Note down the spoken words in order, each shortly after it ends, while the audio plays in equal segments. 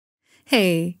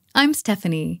Hey, I'm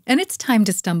Stephanie, and it's time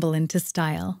to stumble into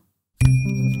style.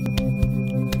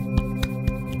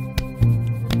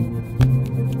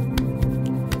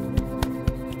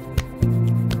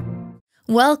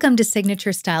 Welcome to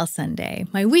Signature Style Sunday,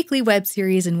 my weekly web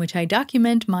series in which I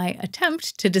document my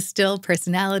attempt to distill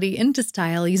personality into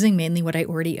style using mainly what I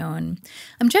already own.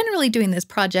 I'm generally doing this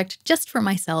project just for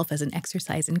myself as an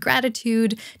exercise in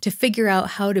gratitude, to figure out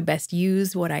how to best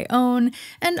use what I own,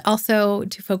 and also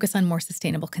to focus on more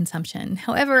sustainable consumption.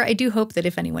 However, I do hope that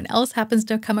if anyone else happens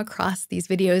to come across these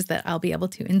videos, that I'll be able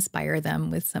to inspire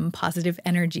them with some positive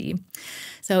energy.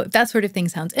 So if that sort of thing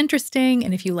sounds interesting,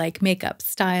 and if you like makeup,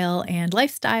 style, and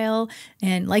lifestyle,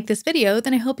 and like this video,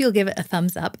 then I hope you'll give it a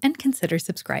thumbs up and consider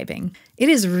subscribing. It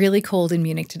is really cold in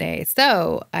Munich today,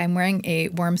 so I'm wearing a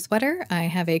warm sweater, I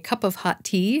have a cup of hot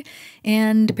tea,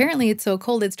 and apparently it's so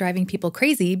cold it's driving people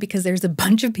crazy because there's a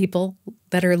bunch of people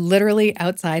that are literally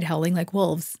outside howling like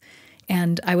wolves.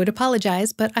 And I would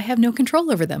apologize, but I have no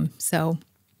control over them, so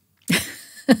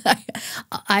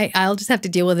I'll just have to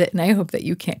deal with it, and I hope that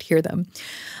you can't hear them.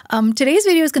 Today's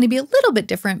video is going to be a little bit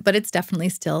different, but it's definitely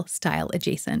still style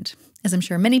adjacent. As I'm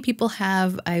sure many people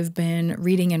have, I've been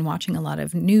reading and watching a lot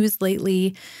of news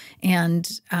lately, and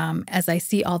as I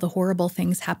see all the horrible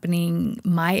things happening,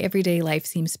 my everyday life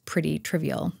seems pretty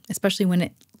trivial, especially when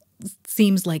it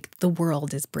seems like the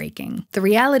world is breaking. The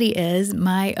reality is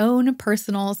my own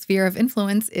personal sphere of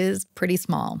influence is pretty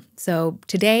small. So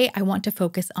today I want to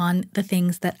focus on the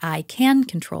things that I can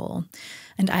control.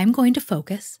 And I'm going to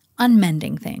focus on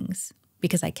mending things.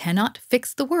 Because I cannot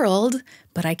fix the world,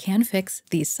 but I can fix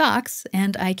these socks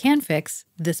and I can fix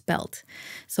this belt.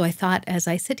 So I thought as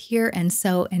I sit here and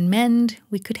sew and mend,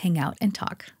 we could hang out and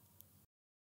talk.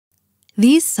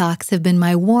 These socks have been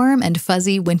my warm and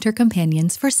fuzzy winter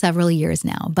companions for several years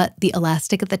now, but the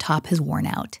elastic at the top has worn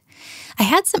out. I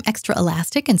had some extra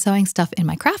elastic and sewing stuff in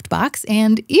my craft box,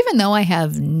 and even though I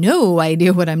have no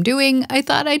idea what I'm doing, I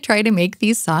thought I'd try to make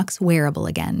these socks wearable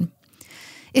again.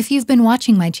 If you've been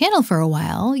watching my channel for a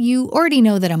while, you already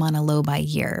know that I'm on a low by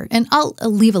year, and I'll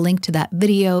leave a link to that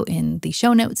video in the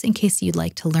show notes in case you'd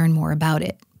like to learn more about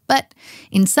it. But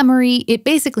in summary, it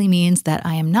basically means that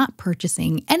I am not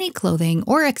purchasing any clothing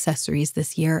or accessories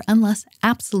this year unless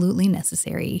absolutely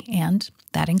necessary, and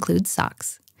that includes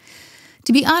socks.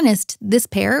 To be honest, this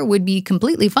pair would be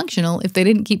completely functional if they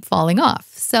didn't keep falling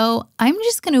off, so I'm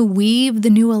just going to weave the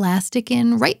new elastic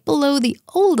in right below the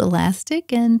old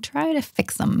elastic and try to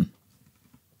fix them.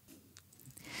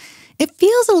 It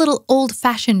feels a little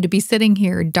old-fashioned to be sitting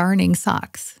here darning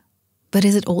socks. But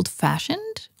is it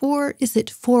old-fashioned or is it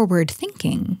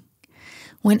forward-thinking?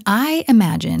 When I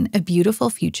imagine a beautiful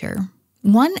future,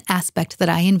 one aspect that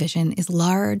I envision is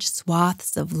large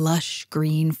swaths of lush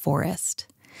green forest.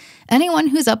 Anyone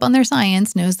who's up on their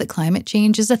science knows that climate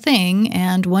change is a thing,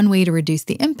 and one way to reduce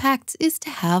the impacts is to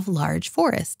have large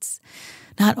forests.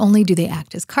 Not only do they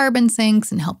act as carbon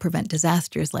sinks and help prevent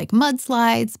disasters like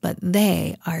mudslides, but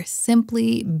they are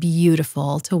simply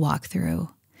beautiful to walk through.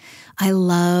 I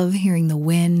love hearing the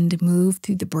wind move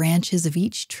through the branches of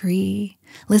each tree,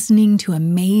 listening to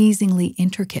amazingly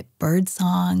intricate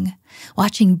birdsong,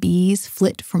 watching bees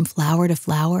flit from flower to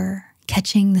flower,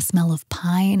 catching the smell of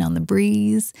pine on the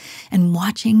breeze, and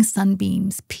watching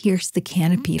sunbeams pierce the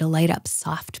canopy to light up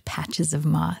soft patches of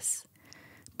moss.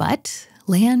 But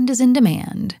land is in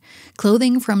demand.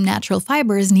 Clothing from natural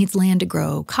fibers needs land to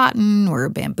grow cotton or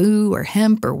bamboo or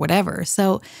hemp or whatever,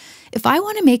 so if I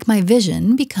want to make my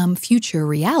vision become future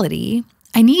reality,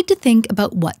 I need to think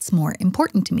about what's more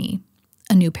important to me.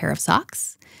 A new pair of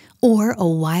socks or a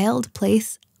wild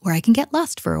place where I can get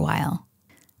lost for a while.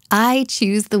 I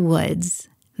choose the woods.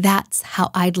 That's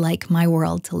how I'd like my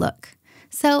world to look.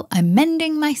 So I'm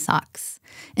mending my socks.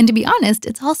 And to be honest,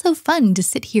 it's also fun to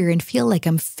sit here and feel like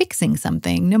I'm fixing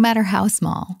something, no matter how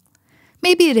small.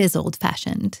 Maybe it is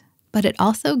old-fashioned, but it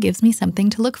also gives me something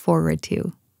to look forward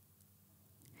to.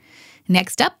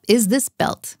 Next up is this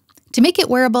belt. To make it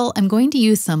wearable, I'm going to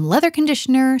use some leather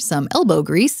conditioner, some elbow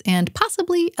grease, and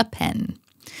possibly a pen.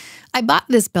 I bought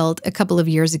this belt a couple of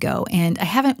years ago, and I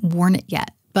haven't worn it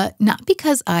yet, but not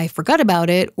because I forgot about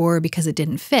it or because it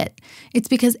didn't fit. It's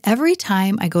because every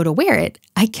time I go to wear it,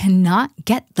 I cannot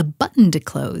get the button to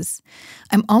close.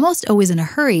 I'm almost always in a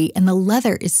hurry, and the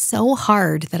leather is so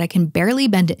hard that I can barely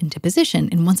bend it into position,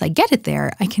 and once I get it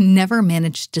there, I can never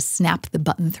manage to snap the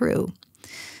button through.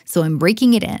 So I'm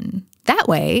breaking it in. That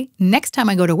way, next time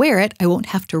I go to wear it, I won't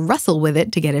have to wrestle with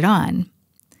it to get it on.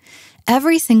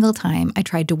 Every single time I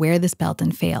tried to wear this belt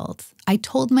and failed, I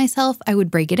told myself I would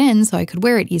break it in so I could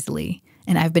wear it easily.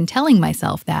 And I've been telling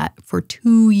myself that for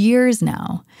 2 years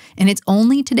now. And it's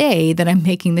only today that I'm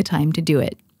making the time to do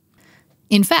it.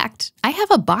 In fact, I have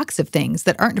a box of things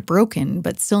that aren't broken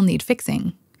but still need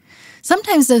fixing.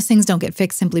 Sometimes those things don't get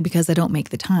fixed simply because I don't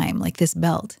make the time, like this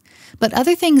belt. But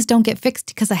other things don't get fixed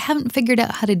because I haven't figured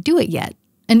out how to do it yet.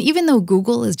 And even though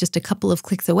Google is just a couple of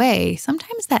clicks away,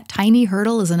 sometimes that tiny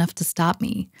hurdle is enough to stop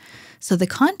me. So the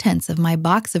contents of my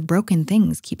box of broken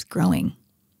things keeps growing.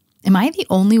 Am I the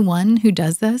only one who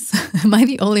does this? Am I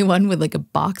the only one with like a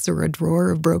box or a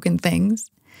drawer of broken things?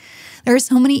 There are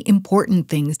so many important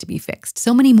things to be fixed,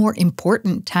 so many more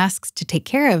important tasks to take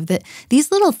care of that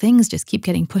these little things just keep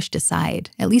getting pushed aside,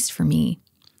 at least for me.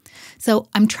 So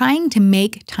I'm trying to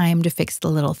make time to fix the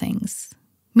little things.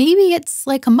 Maybe it's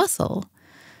like a muscle.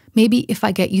 Maybe if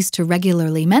I get used to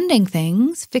regularly mending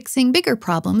things, fixing bigger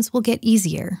problems will get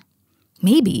easier.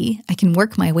 Maybe I can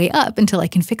work my way up until I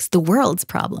can fix the world's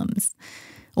problems.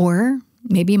 Or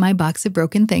maybe my box of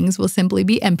broken things will simply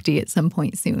be empty at some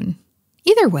point soon.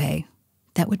 Either way,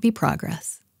 that would be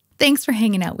progress. Thanks for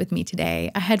hanging out with me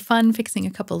today. I had fun fixing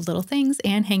a couple of little things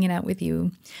and hanging out with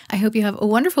you. I hope you have a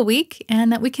wonderful week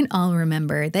and that we can all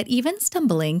remember that even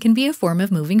stumbling can be a form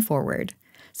of moving forward.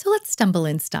 So let's stumble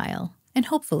in style and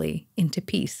hopefully into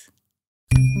peace.